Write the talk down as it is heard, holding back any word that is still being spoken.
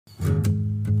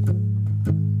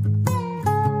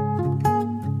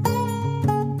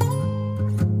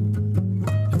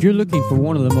If you're looking for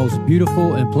one of the most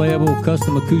beautiful and playable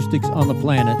custom acoustics on the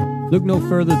planet, look no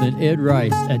further than Ed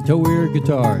Rice at Toeir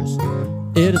Guitars.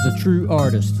 Ed is a true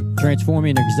artist,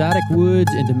 transforming exotic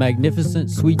woods into magnificent,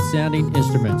 sweet-sounding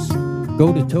instruments.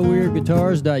 Go to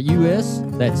toeirguitars.us,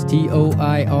 that's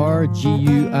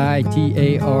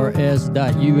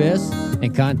TOIRGUITARS.us,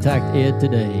 and contact Ed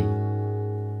today.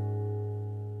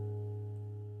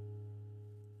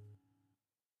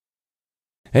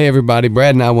 Hey everybody,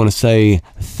 Brad and I want to say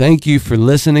thank you for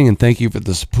listening and thank you for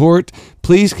the support.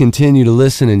 Please continue to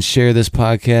listen and share this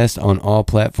podcast on all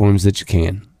platforms that you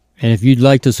can. And if you'd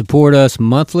like to support us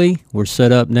monthly, we're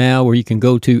set up now where you can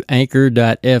go to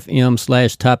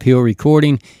anchor.fm/Top Hill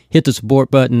Recording, hit the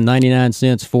support button, 99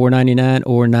 cents, $4.99,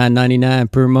 or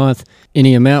 $9.99 per month.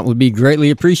 Any amount would be greatly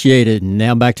appreciated.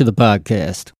 Now back to the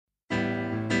podcast.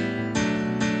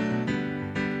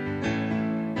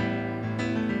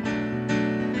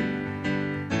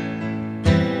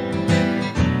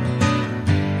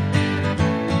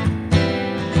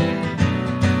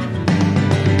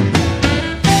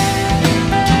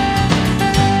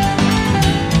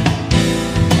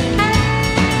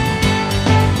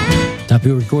 Top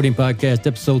Hill Recording Podcast,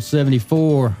 episode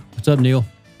 74. What's up, Neil?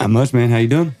 Not much, man. How you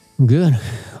doing? I'm good.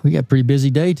 We got a pretty busy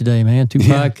day today, man. Two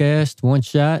podcasts, one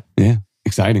shot. Yeah,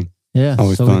 exciting. Yeah.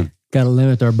 Always fun. Got to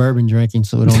limit our bourbon drinking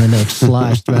so we don't end up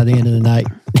sloshed by the end of the night.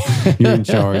 You're in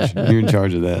charge. You're in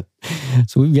charge of that.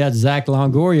 So we've got Zach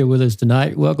Longoria with us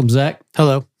tonight. Welcome, Zach.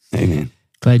 Hello. Hey, man.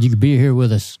 Glad you could be here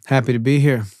with us. Happy to be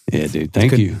here. Yeah, dude.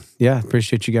 Thank you. Yeah,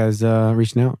 appreciate you guys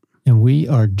reaching out. And we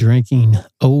are drinking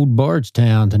Old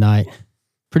Bardstown tonight.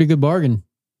 Pretty good bargain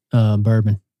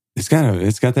bourbon. It's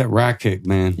got that rye kick,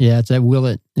 man. Yeah, it's that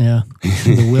Willet. Yeah,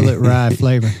 the Willet rye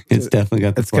flavor. It's definitely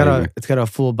got the flavor. It's got a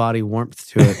full body warmth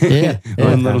to it. Yeah.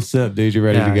 One little sip, dude. You're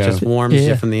ready to go. It just warms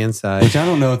you from the inside. Which I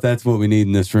don't know if that's what we need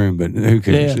in this room, but who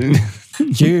cares? Yeah.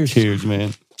 Cheers. Cheers,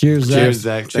 man. Cheers, Zach. Cheers,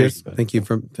 Zach. Cheers. Thank you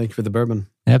for the bourbon.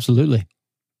 Absolutely.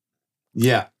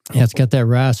 Yeah. Yeah, it's got that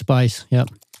rye spice. Yep.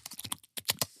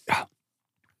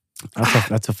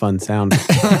 That's a fun sound.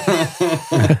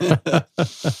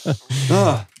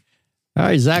 All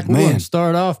right, Zach, we're going to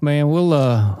start off, man. We're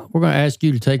going to ask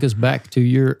you to take us back to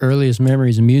your earliest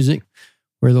memories of music,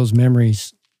 where those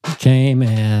memories came,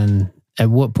 and at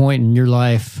what point in your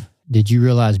life did you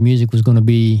realize music was going to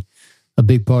be a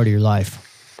big part of your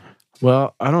life?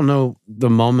 Well, I don't know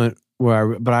the moment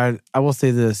but I will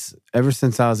say this. Ever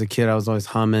since I was a kid, I was always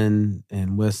humming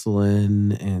and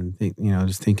whistling and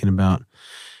just thinking about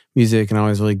music, and I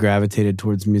always really gravitated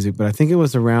towards music. But I think it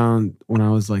was around when I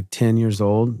was like 10 years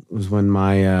old was when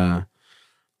my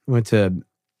my dad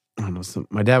was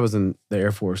in the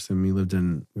Air Force, and we were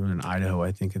in Idaho,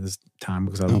 I think, at this time,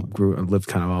 because I lived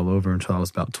kind of all over until I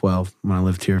was about 12 when I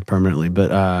lived here permanently.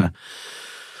 But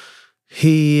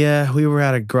we were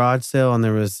at a garage sale, and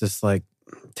there was this like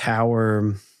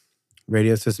tower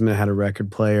radio system that had a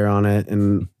record player on it,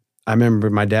 and I remember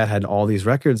my dad had all these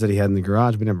records that he had in the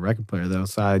garage. We didn't have a record player though,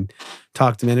 so I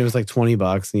talked him in. It was like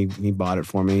 $20, and he bought it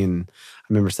for me. And I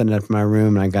remember setting it up in my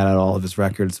room, and I got out all of his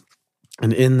records.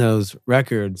 And in those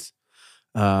records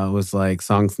was like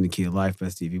Songs in the Key of Life by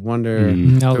Stevie Wonder.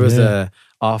 There was a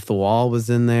Off the Wall was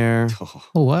in there.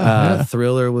 Oh wow!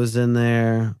 Thriller was in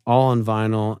there, all on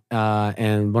vinyl.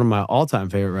 And one of my all-time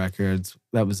favorite records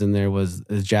that was in there was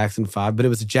Jackson 5, but it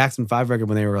was a Jackson 5 record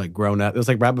when they were like grown up. It was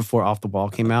like right before Off the Wall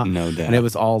came out. No doubt. And it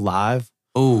was all live.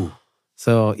 Oh.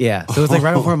 So yeah. So it was like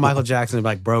right before Michael Jackson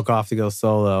like broke off to go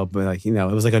solo, but like, it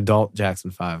was like adult Jackson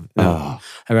 5. That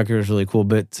record was really cool.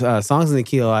 But Songs in the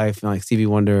Key of Life, and like Stevie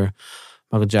Wonder,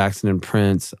 Michael Jackson, and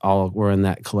Prince all were in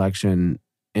that collection.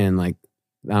 And like,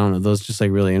 I don't know, those just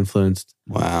like really influenced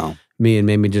me and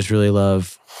made me just really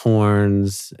love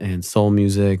horns and soul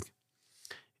music.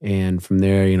 And from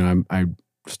there, I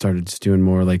started just doing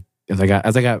more like as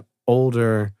I got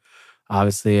older.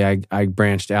 Obviously, I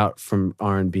branched out from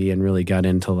R&B and really got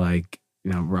into like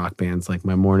rock bands like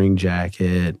My Morning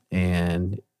Jacket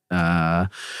and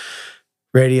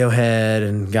Radiohead,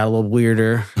 and got a little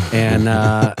weirder, and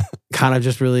kind of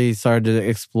just really started to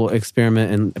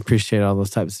experiment and appreciate all those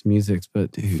types of music.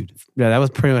 But dude, yeah, that was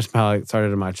pretty much how it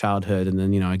started in my childhood. And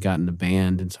then I got in a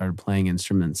band and started playing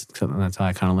instruments. So that's how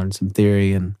I kind of learned some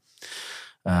theory. And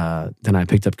then I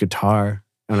picked up guitar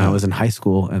when I was in high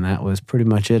school, and that was pretty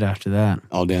much it after that.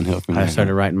 All downhill from there. I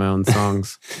started writing my own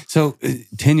songs. So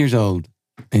 10 years old,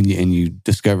 and you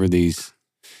discover these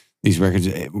records.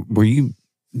 Were you,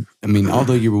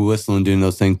 although you were whistling, doing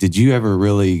those things, did you ever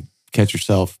really catch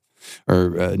yourself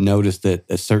or notice that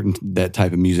that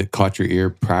type of music caught your ear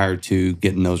prior to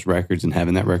getting those records and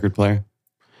having that record player?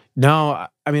 No,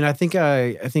 I mean, I think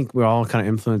we're all kind of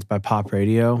influenced by pop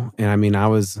radio, and I mean,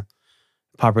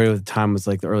 pop radio at the time was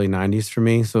like the early '90s for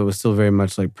me, so it was still very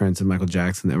much like Prince and Michael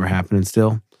Jackson that were happening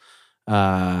still.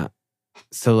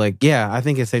 So like, yeah, I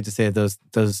think it's safe to say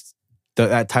that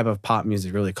that type of pop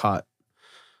music really caught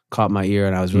my ear,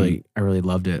 and I really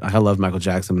loved it. I loved Michael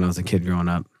Jackson when I was a kid growing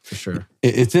up, for sure.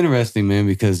 It's interesting, man,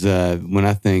 because when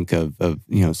I think of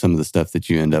some of the stuff that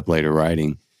you end up later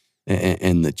writing,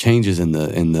 and the changes in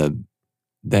the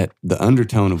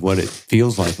undertone of what it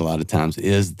feels like a lot of times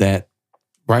is that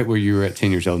right where you were at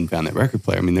 10 years old and found that record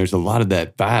player. I mean, there's a lot of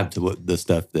that vibe to the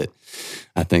stuff that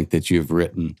I think that you've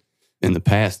written in the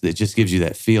past that just gives you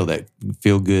that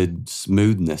feel good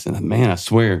smoothness. And man, I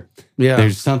swear,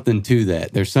 there's something to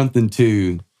that. There's something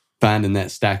to finding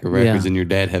that stack of records and your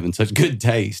dad having such good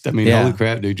taste. I mean, holy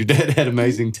crap, dude, your dad had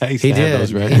amazing taste. He did.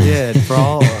 Those records. He did. For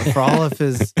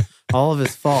all of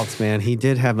his faults, man, he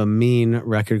did have a mean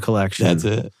record collection. That's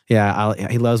it. Yeah,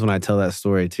 he loves when I tell that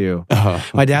story too.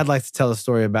 My dad likes to tell a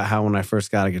story about how when I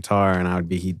first got a guitar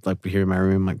and he'd like be here in my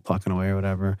room like plucking away or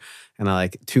whatever. And I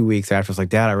like 2 weeks after, I was like,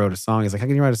 Dad, I wrote a song. He's like, how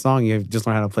can you write a song? You just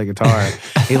learned how to play guitar.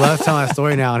 He loves telling that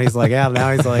story now. And he's like,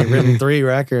 now he's like written 3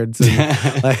 records.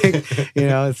 And like,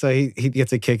 so he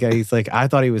gets a kick out. He's like, I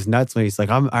thought he was nuts when he's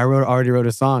like, I already wrote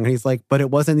a song. And he's like, but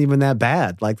it wasn't even that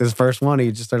bad. Like this first one,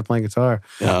 he just started playing guitar.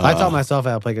 I taught myself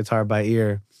how to play guitar by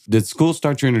ear. Did school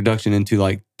start your introduction into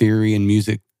like theory and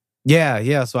music?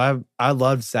 Yeah. So I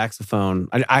loved saxophone.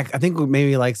 I think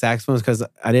maybe like saxophones because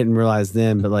I didn't realize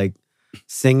then, but like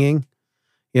singing,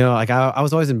 like I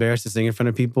was always embarrassed to sing in front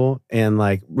of people. And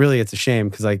like, really it's a shame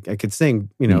because I could sing,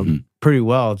 pretty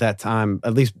well at that time,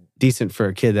 at least decent for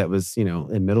a kid that was,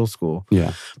 in middle school.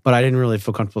 Yeah. But I didn't really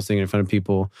feel comfortable singing in front of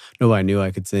people. Nobody knew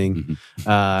I could sing. And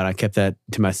I kept that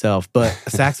to myself. But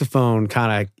a saxophone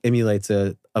kind of emulates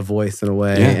a voice in a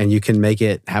way, and you can make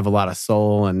it have a lot of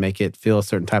soul and make it feel a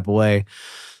certain type of way.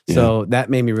 So that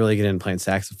made me really get into playing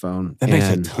saxophone. That makes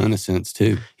a ton of sense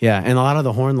too. Yeah, and a lot of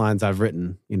the horn lines I've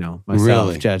written, myself,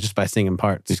 really? Just by singing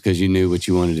parts. Just because you knew what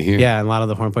you wanted to hear. Yeah, and a lot of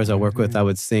the horn players I work with, I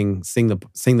would sing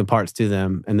the parts to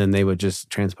them, and then they would just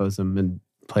transpose them and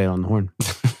play it on the horn.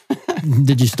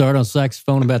 Did you start on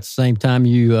saxophone about the same time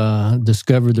you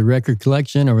discovered the record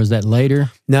collection, or was that later?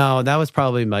 No, that was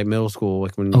probably like middle school,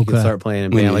 like when you could start playing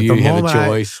in band. Like you have a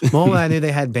choice. The moment I knew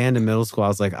they had band in middle school, I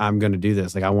was like, I'm going to do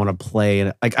this. Like, I want to play.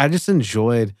 And like, I just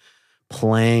enjoyed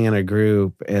playing in a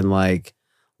group and like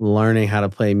learning how to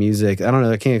play music. I don't know.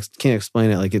 I can't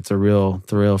explain it. Like, it's a real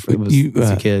thrill for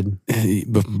as a kid.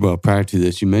 Well, prior to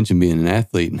this, you mentioned being an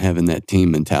athlete and having that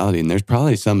team mentality. And there's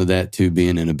probably some of that too,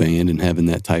 being in a band and having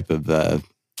that type of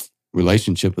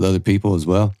relationship with other people as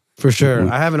well. For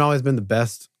sure. I haven't always been the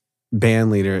best band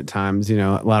leader at times, a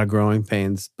lot of growing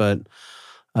pains. But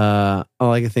I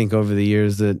like to think over the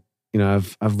years that,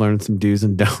 I've learned some do's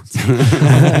and don'ts.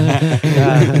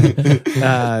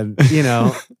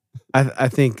 I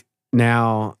think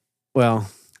now, well,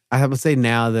 I have to say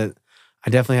now that I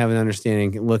definitely have an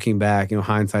understanding looking back,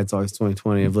 hindsight's always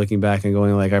 20/20 of looking back and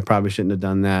going like, I probably shouldn't have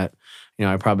done that.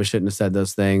 I probably shouldn't have said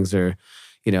those things or,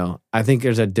 I think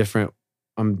there's a different,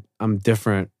 I'm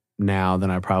different now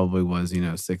than I probably was,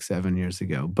 6-7 years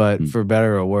ago, but for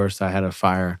better or worse, I had a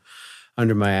fire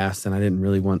under my ass and I didn't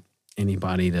really want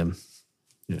anybody to,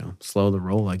 slow the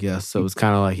roll, I guess. So it was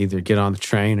kind of like either get on the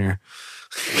train or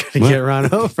get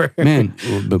run over. Man,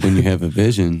 but when you have a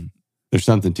vision, there's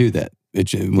something to that.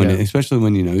 Especially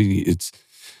when it's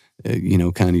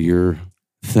kind of your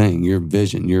thing, your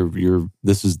vision, your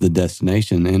this is the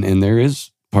destination, and there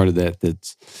is part of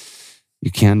that's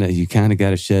you kind of got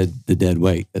to shed the dead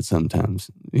weight at sometimes.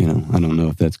 I don't know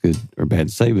if that's good or bad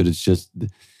to say, but it's just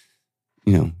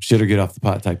shit or get off the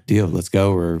pot type deal. Let's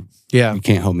go, or you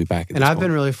can't hold me back. And I've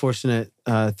been really fortunate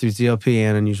through ZLP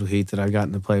and Unusual Heat that I've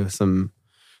gotten to play with some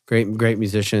great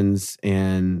musicians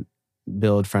and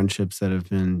build friendships that have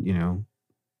been,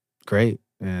 great.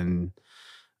 And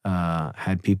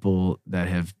had people that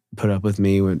have put up with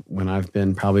me when I've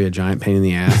been probably a giant pain in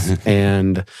the ass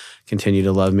and continue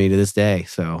to love me to this day.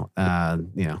 So, I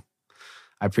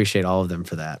appreciate all of them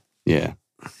for that. Yeah.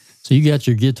 So you got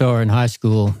your guitar in high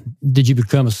school. Did you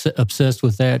become obsessed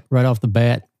with that right off the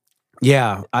bat?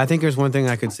 Yeah, I think there's one thing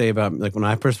I could say about like when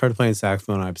I first started playing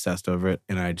saxophone, I obsessed over it,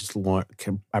 and I just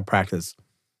I practice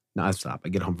nonstop. I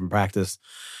get home from practice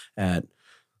at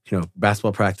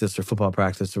basketball practice or football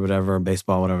practice or whatever,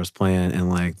 baseball, whatever I was playing, and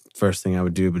like first thing I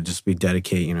would do would just be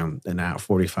dedicate an hour,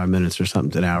 45 minutes or something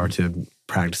to an hour to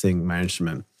practicing my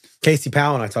instrument. Casey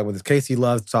Powell and I talk about this. Casey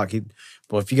loves to talk.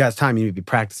 Well, if you got time, you need to be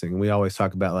practicing. And we always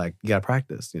talk about like you got to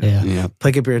practice. Yeah.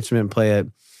 Pick up your instrument, play it,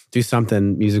 do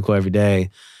something musical every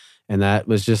day. And that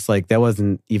was just like, that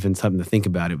wasn't even something to think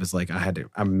about. It was like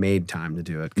I made time to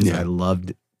do it because I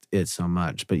loved it so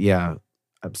much. But yeah,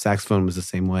 saxophone was the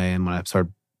same way. And when I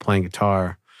started playing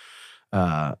guitar,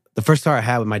 the first guitar I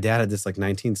had with my dad had this like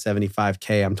 1975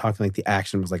 K. I'm talking like the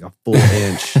action was like a full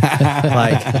inch.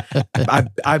 Like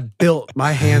I built,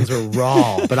 my hands were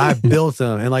raw, but I built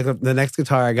them. And like the next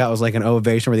guitar I got was like an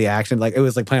Ovation where the action, like it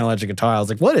was like playing electric guitar. I was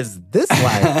like, what is this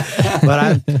like? But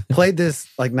I played this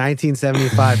like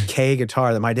 1975 K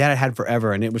guitar that my dad had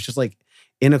forever. And it was just like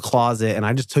in a closet. And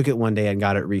I just took it one day and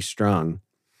got it restrung.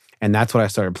 And that's what I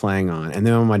started playing on. And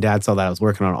then when my dad saw that I was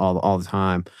working on it all the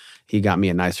time, he got me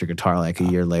a nicer guitar like a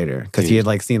year later because he had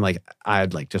like seen like I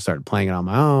had like just started playing it on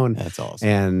my own. That's awesome.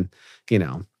 And you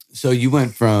know, so you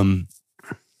went from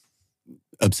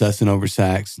obsessing over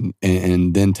sax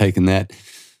and then taking that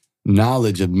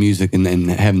knowledge of music and then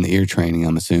having the ear training,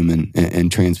 I'm assuming,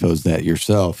 and transpose that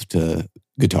yourself to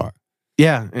guitar.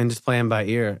 Yeah, and just playing by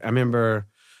ear. I remember,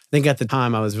 I think at the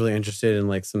time I was really interested in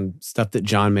like some stuff that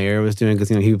John Mayer was doing because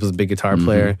you know he was a big guitar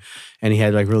player and he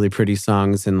had like really pretty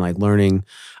songs and like learning.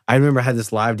 I remember I had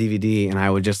this live DVD and I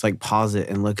would just like pause it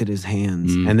and look at his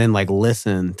hands and then like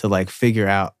listen to like figure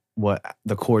out what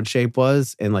the chord shape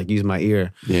was and like use my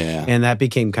ear. Yeah. And that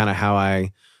became kind of how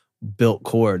I built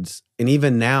chords. And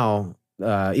even now,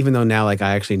 even though now like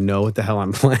I actually know what the hell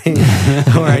I'm playing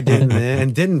or I didn't then,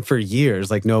 and didn't for years,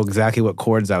 like know exactly what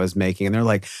chords I was making. And they're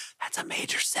like, that's a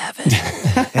major 7.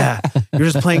 Yeah. You're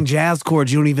just playing jazz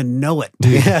chords. You don't even know it.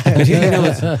 But you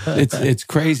know, it's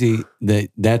crazy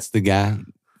that that's the guy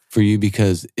for you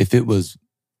because if it was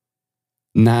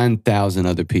 9,000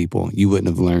 other people, you wouldn't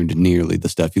have learned nearly the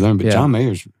stuff you learned. But John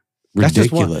Mayer's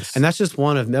ridiculous. That's just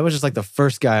one of, that was just like the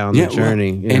first guy on the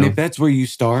journey. Well, and if that's where you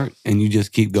start and you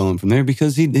just keep going from there,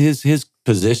 because his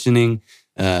positioning,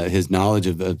 his knowledge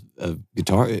of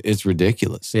guitar, it's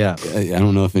ridiculous. Yeah. I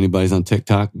don't know if anybody's on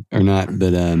TikTok or not,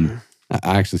 but I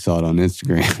actually saw it on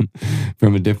Instagram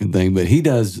from a different thing. But he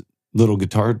does little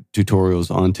guitar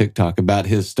tutorials on TikTok about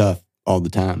his stuff all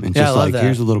the time. And just like,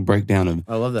 here's a little breakdown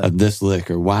of this lick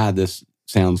or why this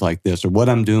sounds like this or what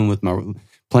I'm doing with my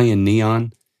playing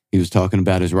Neon. He was talking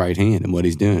about his right hand and what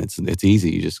he's doing. It's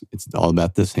easy. It's all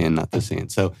about this hand, not this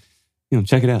hand. So,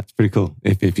 check it out. It's pretty cool.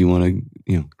 If you want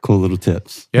to, cool little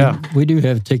tips. Yeah. We do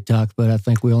have TikTok, but I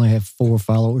think we only have 4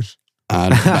 followers.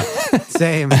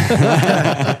 Same.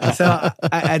 So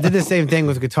I did the same thing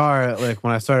with guitar. Like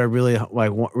when I started really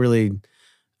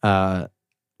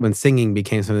when singing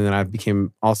became something that I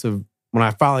became also, when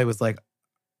I finally was like,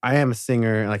 I am a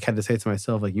singer, and like had to say to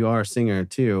myself, like, you are a singer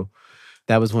too.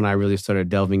 That was when I really started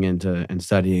delving into and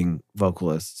studying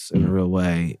vocalists in a real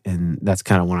way. And that's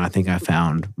kind of when I think I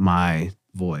found my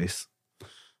voice.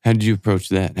 How did you approach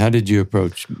that? How did you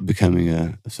approach becoming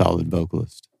a solid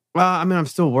vocalist? Well, I mean, I'm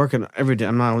still working every day. I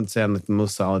wouldn't say I'm like the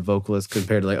most solid vocalist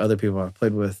compared to like other people I've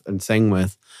played with and sang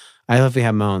with. I definitely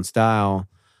have my own style,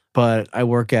 but I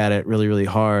work at it really, really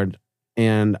hard.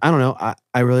 And I don't know,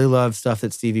 I really love stuff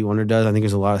that Stevie Wonder does. I think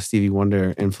there's a lot of Stevie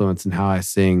Wonder influence in how I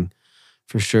sing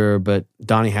for sure. But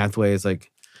Donny Hathaway is like,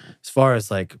 as far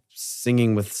as like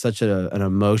singing with such an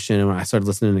emotion. And when I started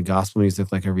listening to gospel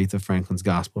music, like Aretha Franklin's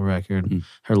gospel record,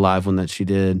 her live one that she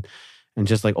did, and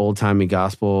just like old timey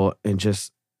gospel, and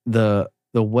just the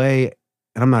way,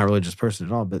 and I'm not a religious person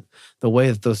at all, but the way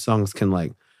that those songs can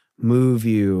like move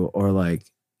you or like,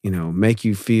 make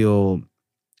you feel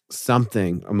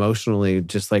something emotionally,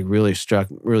 just like really struck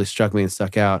me and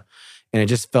stuck out. And it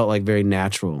just felt like very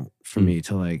natural for me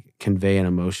to like convey an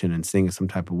emotion and sing in some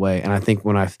type of way. And I think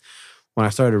when I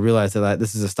started to realize that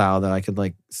this is a style that I could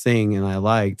like sing and I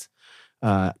liked,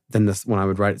 then when I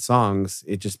would write songs,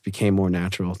 it just became more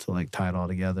natural to like tie it all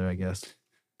together, I guess.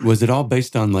 Was it all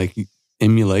based on like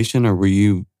emulation, or were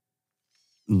you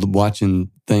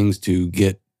watching things to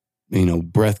get,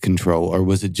 breath control, or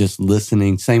was it just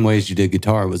listening, same way as you did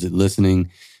guitar? Was it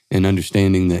listening and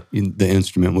understanding that the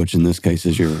instrument, which in this case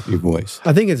is your voice?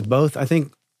 I think it's both. I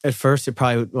think at first it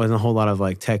probably wasn't a whole lot of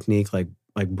like technique, like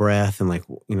breath and like,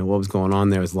 what was going on.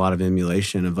 There was a lot of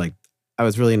emulation of like, I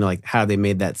was really into like how they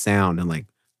made that sound and like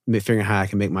figuring out how I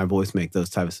can make my voice make those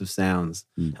types of sounds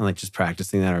and like just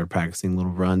practicing that or practicing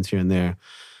little runs here and there.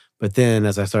 But then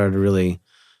as I started to really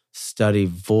study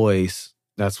voice,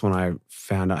 that's when I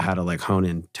found out how to like hone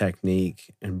in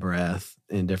technique and breath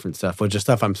and different stuff, which is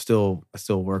stuff I still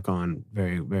work on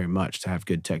very, very much to have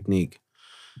good technique.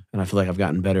 And I feel like I've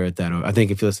gotten better at that. I think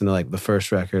if you listen to like the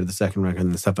first record, the second record,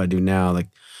 and the stuff I do now, like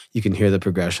you can hear the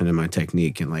progression in my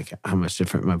technique and like how much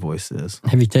different my voice is.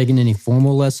 Have you taken any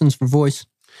formal lessons for voice?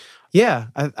 Yeah,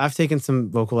 I've taken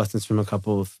some vocal lessons from a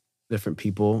couple of different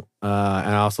people. And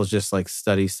I also just like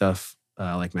study stuff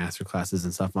like master classes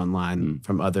and stuff online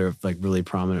from other like really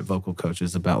prominent vocal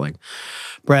coaches about like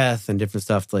breath and different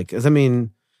stuff. Like, 'cause I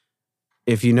mean,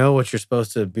 if you know what you're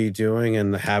supposed to be doing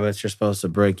and the habits you're supposed to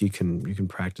break, you can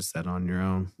practice that on your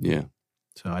own. Yeah.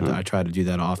 So I try to do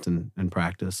that often in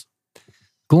practice.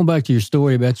 Going back to your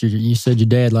story about you said your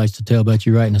dad likes to tell about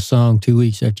you writing a song 2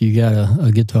 weeks after you got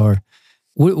a guitar.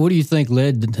 What do you think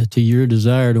led to your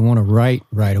desire to want to write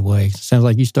right away? It sounds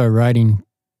like you started writing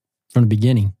from the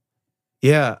beginning.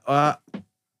 Yeah,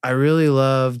 I really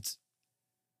loved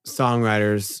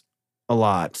songwriters a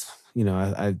lot. You know,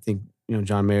 I think, you know,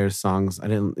 John Mayer's songs,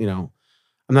 I'm not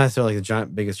necessarily the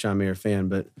biggest John Mayer fan,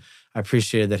 but I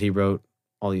appreciated that he wrote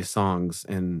all these songs,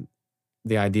 and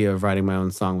the idea of writing my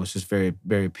own song was just very,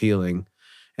 very appealing.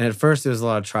 And at first it was a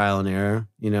lot of trial and error,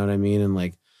 you know what I mean? And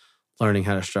like learning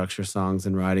how to structure songs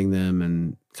and writing them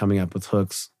and coming up with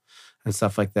hooks and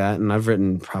stuff like that. And I've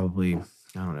written probably,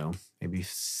 I don't know, maybe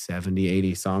 70,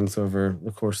 80 songs over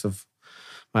the course of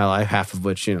my life, half of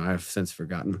which, you know, I've since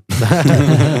forgotten.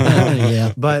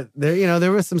 Yeah. But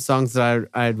there were some songs that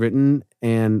I had written,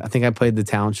 and I think I played the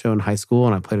talent show in high school,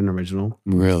 and I played an original.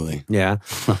 Really? Yeah.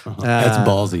 That's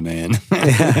ballsy, man.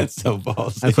 That's so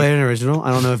ballsy. I played an original.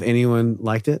 I don't know if anyone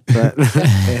liked it, but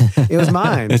it was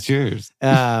mine. It's yours.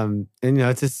 And you know,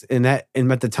 it's just and at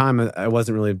the time I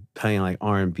wasn't really playing like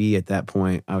R&B at that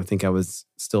point. I would think I was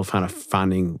still kind of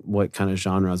finding what kind of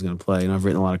genre I was going to play. And I've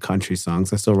written a lot of country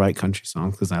songs. I still write country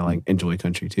songs because I like enjoy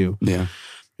country too. Yeah.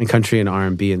 And country and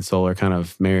R&B and soul are kind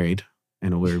of married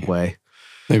in a weird way.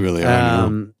 They really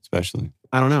are, especially.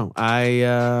 I don't know.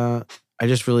 I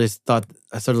just really thought,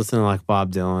 I started listening to like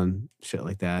Bob Dylan, shit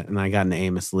like that. And I got into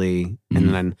Amos Lee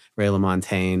and then Ray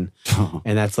LaMontagne.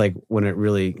 And that's like when it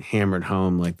really hammered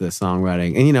home like the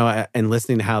songwriting. And, you know, and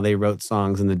listening to how they wrote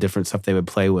songs and the different stuff they would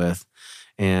play with.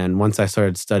 And once I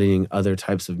started studying other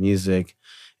types of music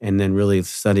and then really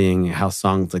studying how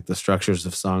songs, like the structures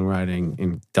of songwriting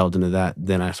and delved into that,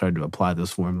 then I started to apply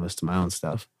those formulas to my own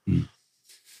stuff.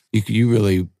 You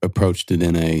really approached it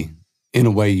in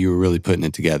a way you were really putting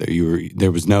it together.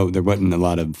 There wasn't a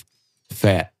lot of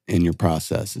fat in your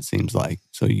process, it seems like.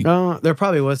 So there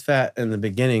probably was fat in the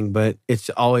beginning, but it's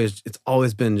always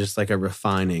been just like a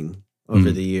refining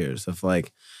over the years of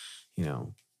like, you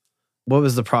know, what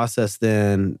was the process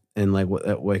then, and like what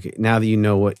now that you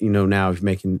know what you know now of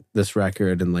making this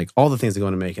record and like all the things that go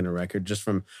into making a record, just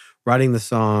from writing the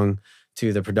song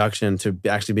to the production to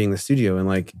actually being in the studio. And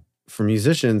like for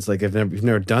musicians, like if you've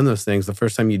never done those things, the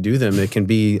first time you do them, it can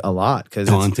be a lot because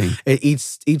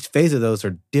each phase of those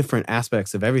are different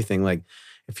aspects of everything. Like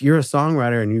if you're a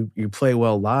songwriter and you play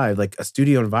well live, like a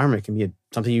studio environment can be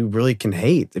something you really can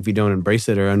hate if you don't embrace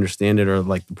it or understand it or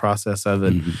like the process of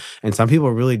it. And some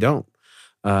people really don't.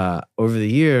 Over the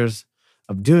years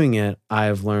of doing it,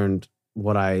 I've learned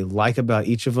what I like about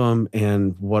each of them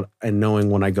and knowing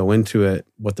when I go into it,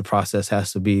 what the process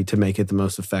has to be to make it the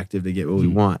most effective to get what we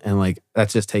want. And like,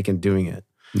 that's just taken doing it.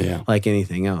 Yeah. Like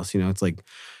anything else, you know, it's like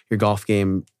your golf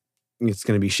game, it's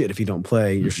going to be shit if you don't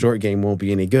play. Your short game won't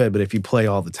be any good, but if you play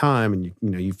all the time and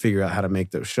you figure out how to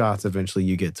make those shots, eventually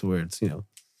you get to where it's, you know,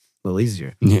 a little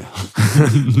easier. Yeah.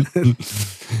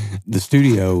 The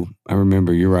studio, I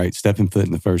remember, you're right, stepping foot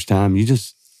in the first time,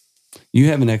 you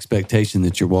have an expectation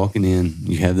that you're walking in,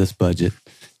 you have this budget.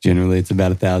 Generally, it's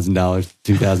about $1,000,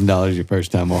 $2,000 your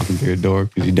first time walking through a door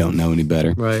because you don't know any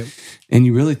better. Right. And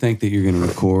you really think that you're going to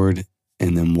record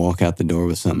and then walk out the door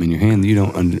with something in your hand.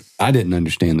 I didn't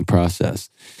understand the process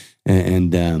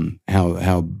and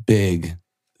how big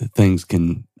things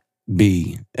can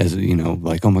be, as you know,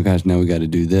 like, oh my gosh, now we got to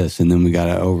do this, and then we got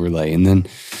to overlay, and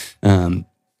then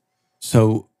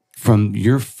so from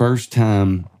your first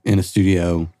time in a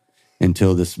studio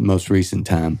until this most recent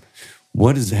time,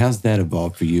 how's that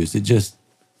evolved for you? Is it just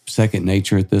second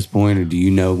nature at this point, or do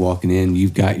you know walking in,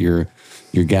 you've got your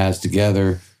guys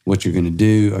together, what you're going to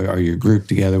do, or your group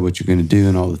together, what you're going to do,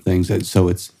 and all the things so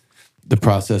it's the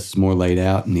process is more laid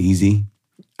out and easy?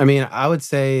 I mean, I would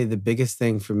say the biggest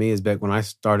thing for me is back when I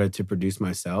started to produce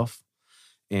myself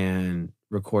and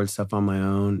record stuff on my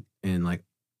own and like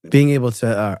being able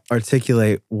to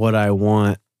articulate what I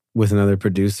want with another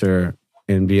producer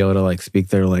and be able to like speak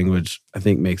their language, I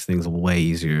think makes things way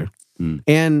easier.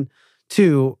 And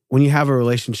two, when you have a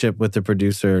relationship with the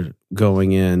producer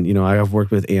going in, you know, I've worked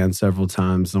with Ann several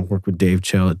times. I've worked with Dave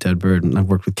Chill at Deadbird, and I've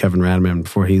worked with Kevin Radman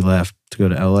before he left to go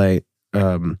to LA.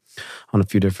 On a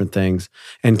few different things.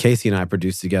 And Casey and I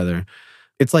produced together.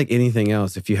 It's like anything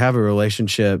else. If you have a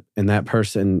relationship and that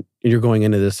person, you're going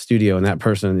into this studio and that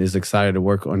person is excited to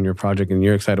work on your project and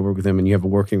you're excited to work with them and you have a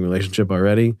working relationship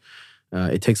already,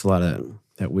 it takes a lot of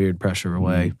that weird pressure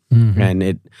away. Mm-hmm. And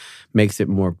it makes it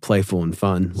more playful and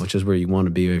fun, which is where you want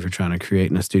to be if you're trying to create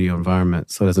in a studio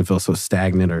environment. So it doesn't feel so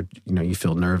stagnant or, you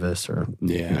feel nervous or,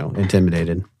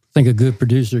 intimidated. I think a good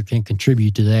producer can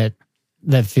contribute to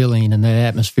that feeling and that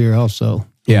atmosphere also.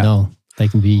 Yeah. They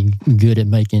can be good at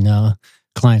making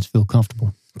clients feel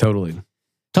comfortable. Totally.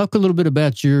 Talk a little bit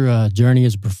about your journey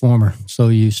as a performer. So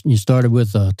you started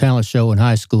with a talent show in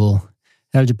high school.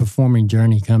 How did your performing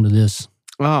journey come to this?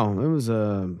 Oh, it was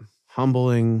a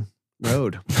humbling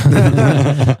road.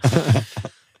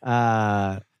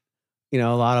 A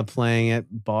lot of playing at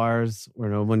bars where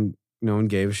no one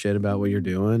gave a shit about what you're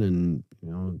doing, and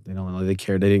they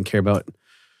didn't care about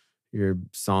your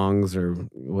songs or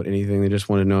anything. They just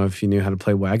wanted to know if you knew how to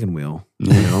play wagon wheel.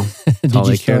 Did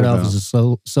you start off as a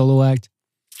solo act?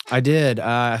 I did.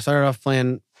 I started off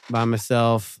playing by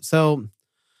myself. So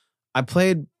I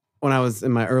played when I was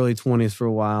in my early 20s for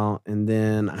a while, and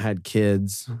then I had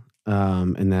kids,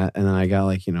 and then I got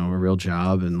a real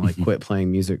job and quit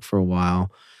playing music for a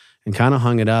while and kind of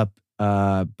hung it up.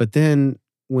 But then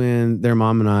when their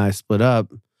mom and I split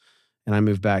up and I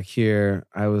moved back here,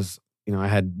 I was, I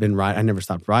had been writing, I never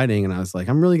stopped writing, and I was like,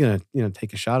 I'm really going to,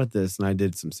 take a shot at this. And I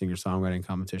did some singer-songwriting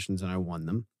competitions and I won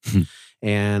them.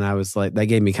 And I was like, that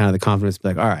gave me kind of the confidence to be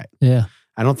like, all right. Yeah.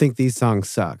 I don't think these songs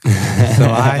suck. So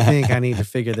I think I need to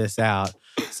figure this out.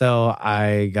 So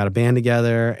I got a band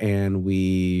together and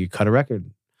we cut a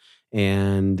record.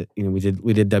 And we did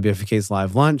WFK's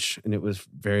live lunch, and it was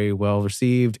very well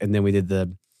received. And then we did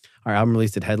our album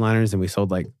released at Headliners, and we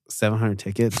sold 700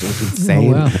 tickets. It was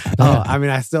insane. Oh, wow.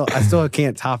 I still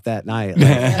can't top that night.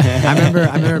 I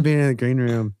remember being in the green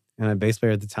room, and a bass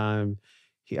player at the time,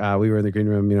 we were in the green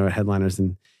room, at Headliners,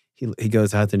 and he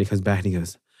goes out there and he comes back and he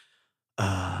goes,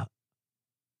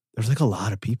 there's a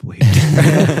lot of people here.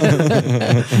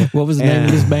 What was the name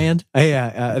of this band?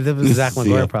 Yeah, that was the Zach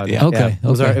Longoria project. Yeah. Okay.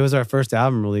 It was our first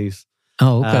album release.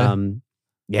 Oh, okay.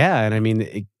 Yeah, and I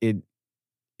mean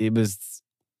it was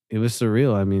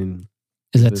surreal. I mean,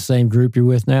 is that the same group you're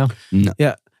with now? No.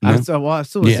 Yeah. No? I'm still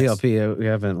with ZLP. We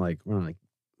haven't we're not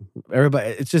everybody.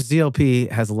 It's just ZLP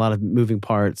has a lot of moving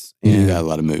parts. You got a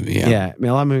lot of moving. Yeah. I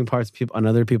mean, a lot of moving parts.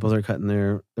 Other people are cutting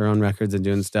their own records and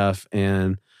doing stuff.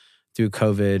 And through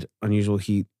COVID, Unusual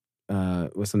Heat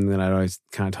was something that I'd always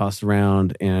kind of tossed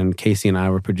around. And Casey and I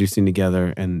were producing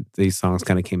together, and these songs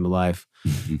kind of came to life.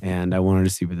 And I wanted to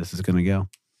see where this is going to go.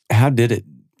 How did it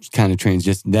kind of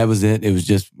transition? That was it. It was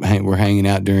just we're hanging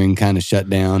out during kind of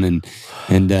shutdown, and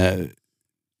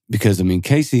because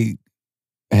Casey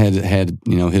had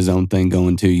his own thing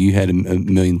going too. You had a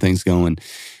million things going.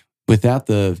 Without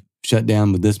the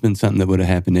shutdown, would this been something that would have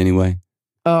happened anyway?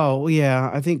 Oh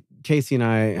yeah, I think Casey and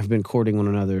I have been courting one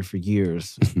another for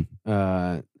years.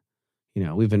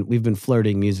 We've been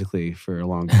flirting musically for a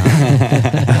long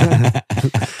time.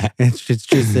 It's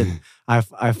just that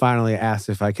I finally asked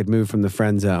if I could move from the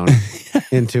friend zone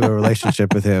into a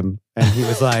relationship with him, and he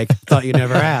was like, "Thought you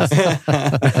never asked."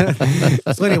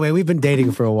 So anyway, we've been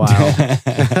dating for a while.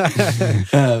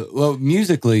 Well,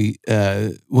 musically,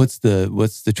 what's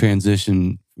the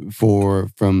transition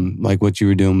from what you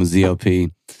were doing with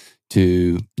ZLP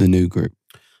to the new group?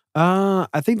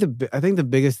 I think the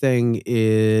biggest thing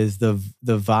is the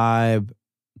vibe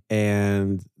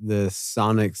and the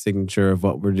sonic signature of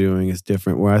what we're doing is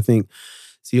different. Where I think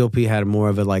ZLP had more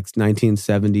of a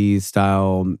 1970s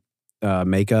style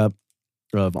makeup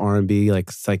of R&B, like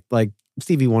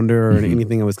Stevie Wonder or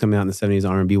anything that was coming out in the 70s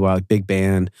R&B, while big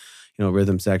band,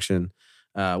 rhythm section,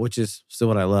 which is still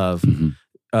what I love.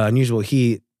 Unusual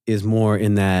Heat is more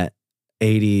in that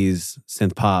 80s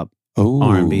synth pop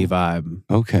R&B vibe.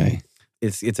 Okay.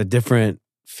 It's a different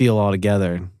feel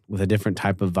altogether with a different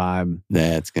type of vibe.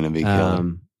 That's going to be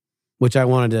killer. Which I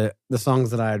wanted the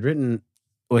songs that I had written,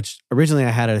 which originally I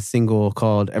had a single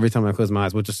called Every Time I Close My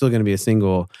Eyes, which is still going to be a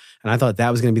single. And I thought that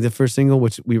was going to be the first single,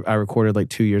 which I recorded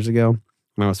 2 years ago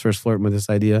when I was first flirting with this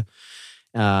idea.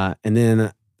 And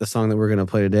then the song that we're going to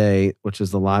play today, which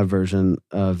is the live version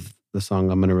of the song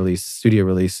I'm going to studio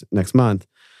release next month,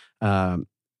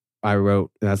 I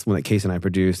wrote, that's one that Casey and I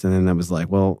produced, and then I was like,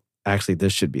 well, actually,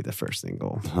 this should be the first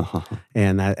single,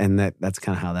 and that's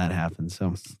kind of how that happened.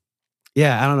 So,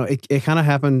 yeah, I don't know, it kind of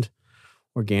happened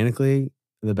organically,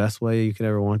 the best way you could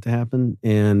ever want it to happen,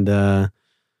 and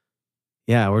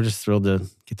yeah, we're just thrilled to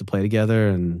get to play together.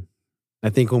 And I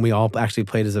think when we all actually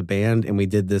played as a band and we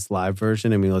did this live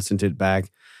version and we listened to it back,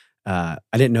 I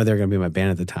didn't know they were going to be my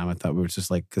band at the time. I thought we were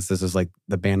just because this is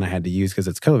the band I had to use because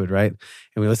it's COVID, right?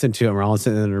 And we listened to it and we're all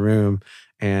sitting in a room.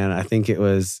 And I think it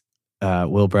was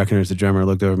Will Breckenridge, the drummer,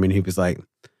 looked over me and he was like,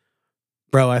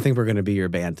 Bro, I think we're going to be your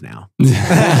band now. And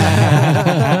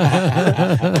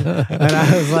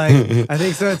I was like, I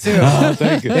think so too. Oh,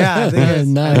 thank you. Yeah, I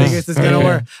think this is going to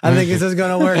work. I think this is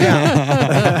going to work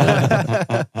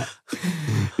out.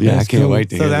 Yeah, I can't wait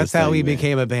to hear So that's how we man.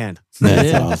 became a band.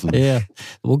 That's awesome. Yeah.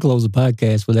 We'll close the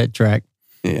podcast with that track.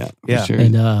 Yeah, Yeah. sure.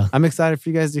 And I'm excited for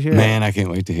you guys to hear it. Man, I can't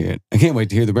wait to hear it. I can't wait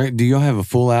to hear the break. Do y'all have a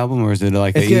full album or is it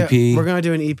like an EP? We're going to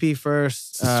do an EP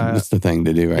first. That's the thing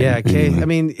to do, right? Yeah, Anyway. I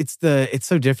mean, it's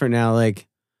so different now. Like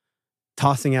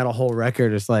tossing out a whole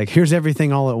record, it's like here's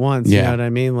everything all at once. You know what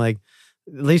I mean? Like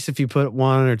at least if you put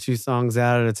 1 or 2 songs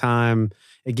out at a time,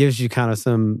 it gives you kind of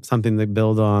something to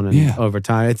build on and over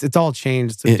time. It's all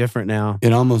changed. It's so different now.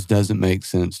 It almost doesn't make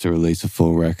sense to release a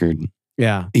full record.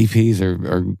 Yeah, EPs are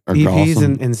EPs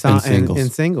awesome. and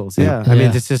singles. Yeah. I mean,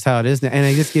 it's just how it is now, and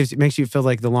it just makes you feel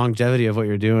like the longevity of what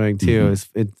you're doing too.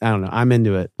 I don't know. I'm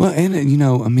into it. Well, and I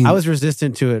mean, I was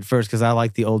resistant to it first because I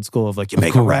like the old school of like you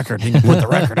make a record and you put the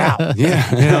record out. Yeah,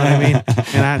 you know what I mean.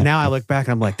 And now I look back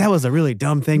and I'm like, that was a really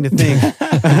dumb thing to think.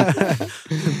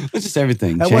 It's just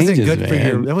everything That changes, wasn't good man. for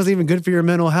your. That wasn't even good for your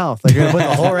mental health. Like you're gonna put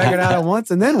the whole record out at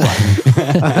once and then what?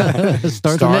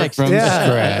 Start the next. from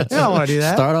scratch. I don't want to do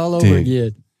that. Start all over Dude.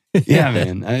 again. Yeah,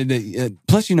 man.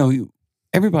 Plus,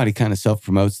 everybody kind of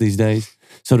self-promotes these days.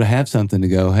 So to have something to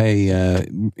go, hey,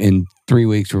 in 3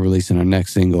 weeks we're releasing our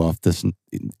next single off this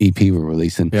EP we're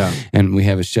releasing, and we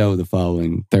have a show the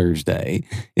following Thursday.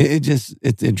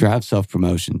 It drives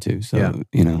self-promotion too. So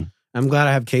I'm glad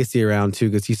I have Casey around too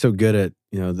because he's so good at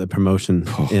the promotion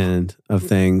end of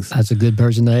things. That's a good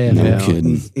person to have. No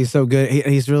kidding. He's so good.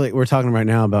 He's really. We're talking right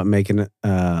now about making it.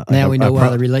 Now we know how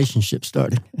the relationship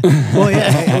started. Well,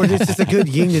 yeah, it's just a good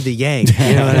yin to the yang.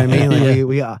 You know what I mean?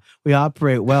 Like we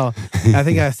operate well. I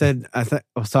think I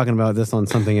was talking about this on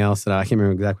something else that I can't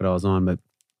remember exactly what I was on, but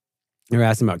they were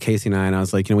asking about Casey and I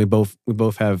was like, we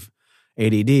both have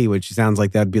ADD, which sounds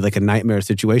like that'd be like a nightmare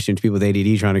situation to people with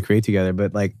ADD trying to create together,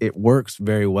 but like it works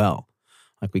very well.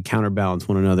 Like we counterbalance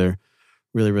one another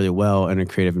really, really well in a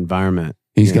creative environment.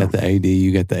 He's got the AD,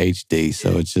 you got the HD,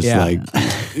 so it's just like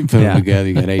you put them together.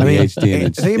 You got ADHD, and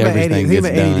it's everything gets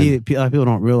done. ADD, a lot of people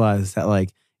don't realize that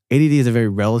like ADD is a very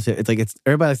relative. It's like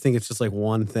everybody thinks it's just like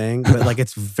one thing, but like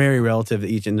it's very relative to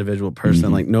each individual person.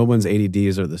 Mm-hmm. Like no one's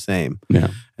ADDs are the same. Yeah,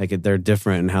 like they're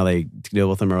different in how they deal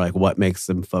with them or like what makes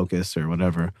them focus or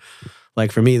whatever.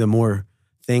 Like for me, the more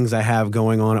things I have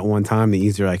going on at one time, the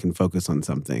easier I can focus on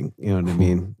something. You know what I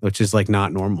mean? Which is like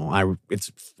not normal.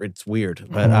 It's weird,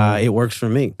 but it works for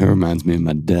me. It reminds me of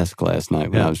my desk last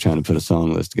night when I was trying to put a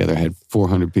song list together. I had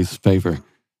 400 pieces of paper.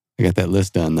 I got that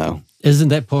list done though. Isn't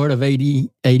that part of ADD?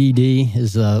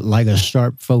 Is like a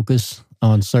sharp focus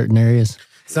on certain areas?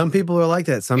 Some people are like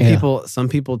that. Some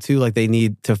people too, like they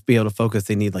need to be able to focus.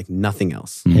 They need like nothing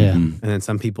else. Mm-hmm. Yeah. And then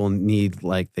some people need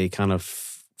like they kind of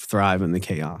thrive in the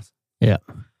chaos. Yeah.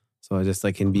 So I just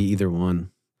like can be either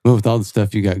one. Well, with all the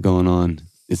stuff you got going on,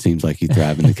 it seems like you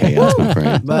thrive in the chaos, my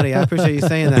friend. Buddy, I appreciate you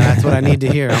saying that. That's what I need to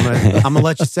hear. I'm gonna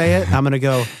let you say it. I'm gonna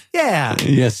go, yeah.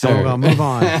 Yes, sir. We're gonna move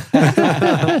on.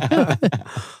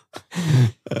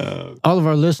 All of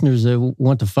our listeners that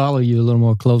want to follow you a little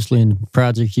more closely in the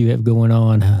projects you have going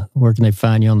on, where can they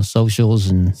find you on the socials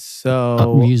and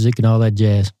music and all that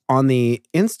jazz? On the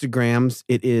Instagrams,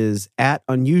 it is at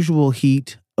Unusual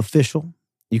Heat Official.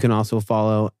 You can also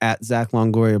follow at Zach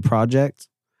Longoria Project.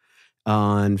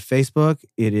 On Facebook,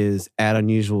 it is at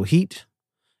Unusual Heat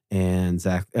and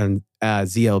Zach and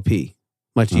ZLP.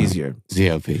 Much easier.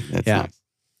 ZLP. That's nice.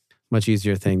 Much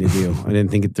easier thing to do. I didn't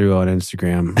think it through on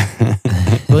Instagram.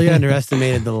 Really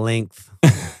underestimated the length.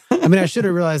 I mean, I should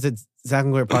have realized that Zach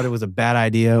Longoria Project was a bad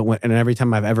idea. And every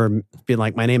time I've ever been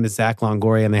like, my name is Zach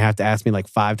Longoria, and they have to ask me like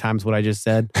 5 times what I just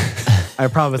said, I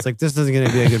probably was like, this isn't going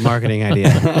to be a good marketing idea.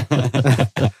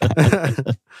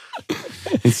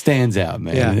 It stands out,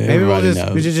 man. Yeah, maybe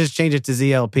we should just change it to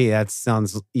ZLP. That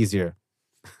sounds easier.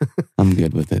 I'm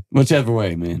good with it. Whichever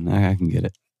way, man. I can get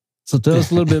it. So tell us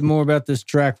a little bit more about this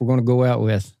track we're going to go out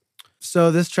with.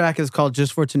 So this track is called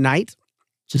Just for Tonight.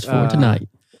 Just for tonight.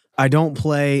 I don't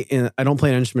play an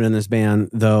instrument in this band,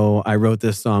 though I wrote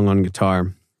this song on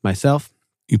guitar myself.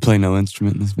 You play no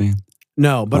instrument in this band?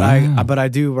 No, but I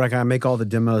do, like I make all the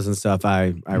demos and stuff.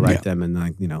 I write them and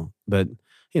like, but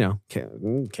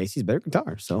Casey's better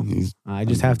guitar, so I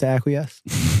just have to acquiesce.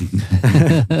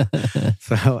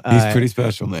 So he's pretty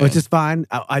special, man. Which is fine.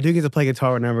 I do get to play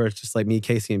guitar whenever it's just like me,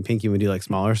 Casey, and Pinky. We do like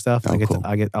smaller stuff. Cool.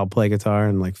 I'll play guitar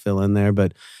and like fill in there,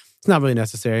 but it's not really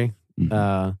necessary.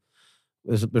 Mm-hmm.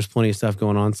 There's plenty of stuff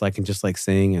going on, so I can just like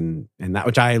sing and that.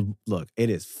 Which it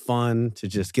is fun to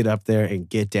just get up there and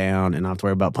get down and not have to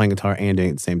worry about playing guitar and doing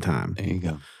it at the same time. There you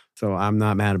go. So I'm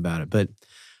not mad about it, but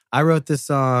I wrote this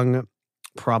song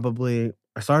I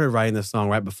started writing this song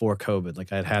right before COVID.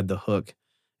 Like I'd had the hook,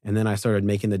 and then I started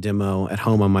making the demo at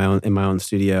home in my own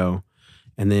studio.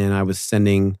 And then I was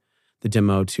sending the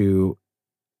demo to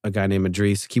a guy named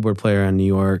Idris, a keyboard player in New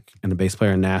York and a bass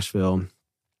player in Nashville.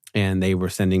 And they were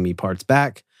sending me parts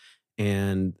back.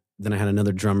 And then I had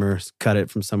another drummer cut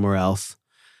it from somewhere else.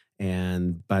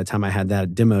 And by the time I had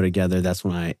that demo together, that's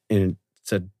when I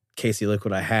said, Casey, look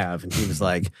what I have. And he was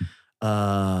like,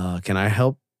 can I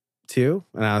help too?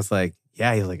 And I was like,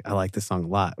 yeah. He was like, I like this song a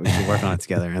lot. We should work on it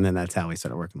together. And then that's how we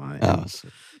started working on it. Oh,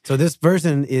 so this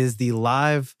version is the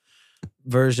live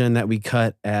version that we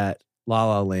cut at La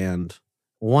La Land.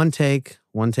 One take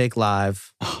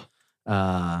live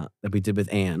that we did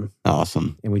with Ann.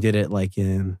 Awesome. And we did it like I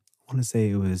want to say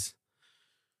it was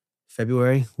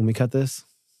February when we cut this.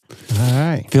 All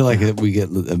right. I feel like we get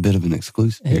a bit of an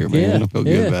exclusive here, man. I don't feel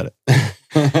good about it.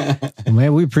 Well,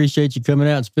 man, we appreciate you coming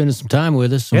out and spending some time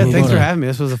with us. Yeah, thanks for having me.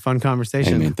 This was a fun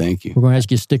conversation. Hey, man, thank you. We're going to ask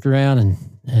you to stick around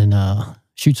and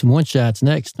shoot some one-shots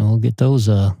next, and we'll get those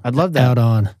I'd love that. out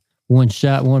on One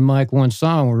Shot, One Mic, One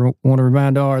Song. We want to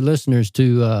remind all our listeners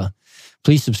to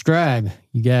please subscribe.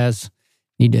 You guys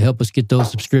need to help us get those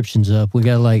subscriptions up. We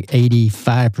got like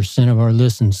 85% of our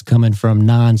listens coming from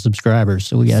non-subscribers,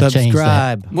 so we got to change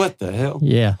that. What the hell?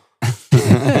 Yeah.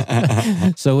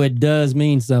 So it does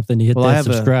mean something to hit that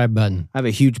subscribe button. I have a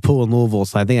huge pool in Louisville,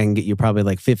 so I think I can get you probably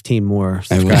like 15 more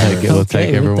subscribers. We'll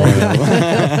take every one of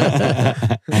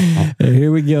them.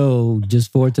 Here we go,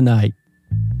 just for tonight.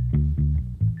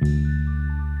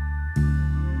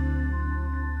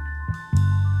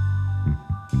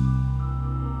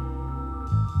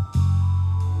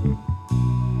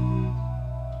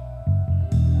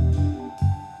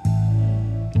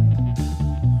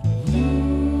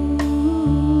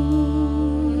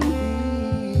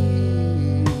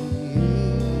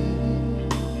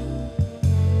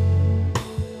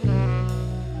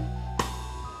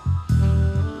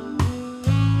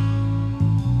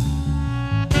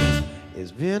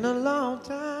 Been a long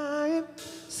time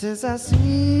since I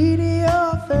seen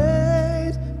your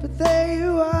face, but there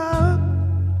you are,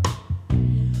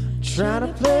 trying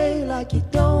to play like you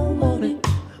don't want it.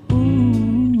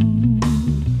 Ooh.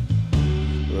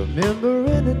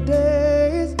 Remembering the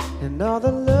days and all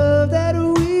the love that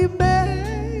we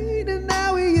made, and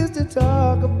now we used to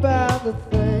talk about the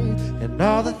things and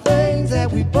all the things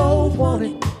that we both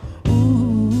wanted.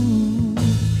 Ooh.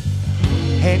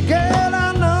 Hey girl,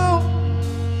 I know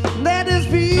that this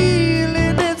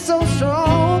feeling is so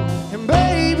strong, and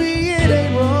baby, it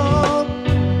ain't wrong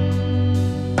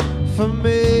for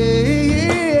me.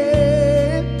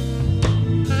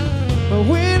 But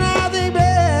when I think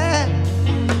back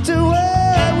to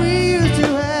what we used to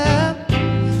have,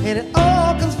 and it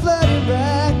all comes flooding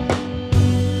back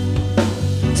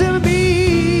to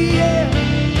me, yeah.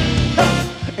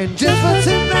 And just for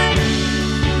tonight,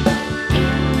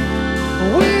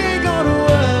 we ain't gonna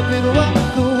work and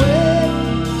walk away.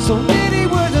 So many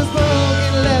words are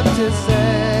spoken left to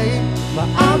say, but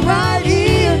I'm right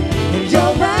here and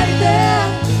you're right there.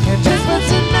 And just for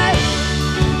tonight,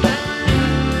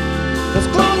 let's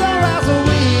close our eyes so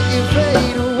we can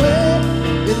fade away.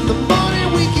 In the morning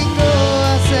we can go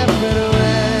our separate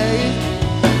ways.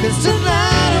 'Cause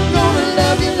tonight I'm gonna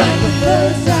love you like the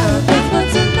first time. Just for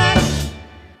tonight,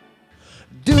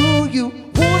 do you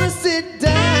wanna sit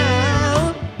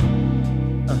down?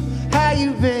 How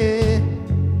you been?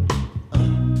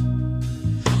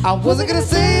 I wasn't gonna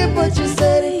say it, but you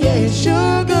said it. Yeah, it's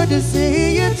sure good to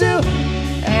see you too.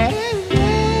 And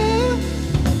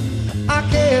I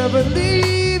can't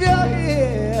believe you're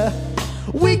here.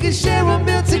 We can share a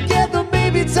meal together,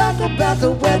 maybe talk about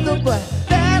the weather, but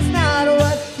that's not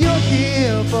what you're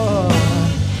here for.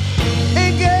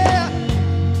 And girl,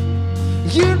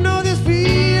 you know this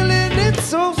feeling, it's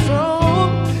so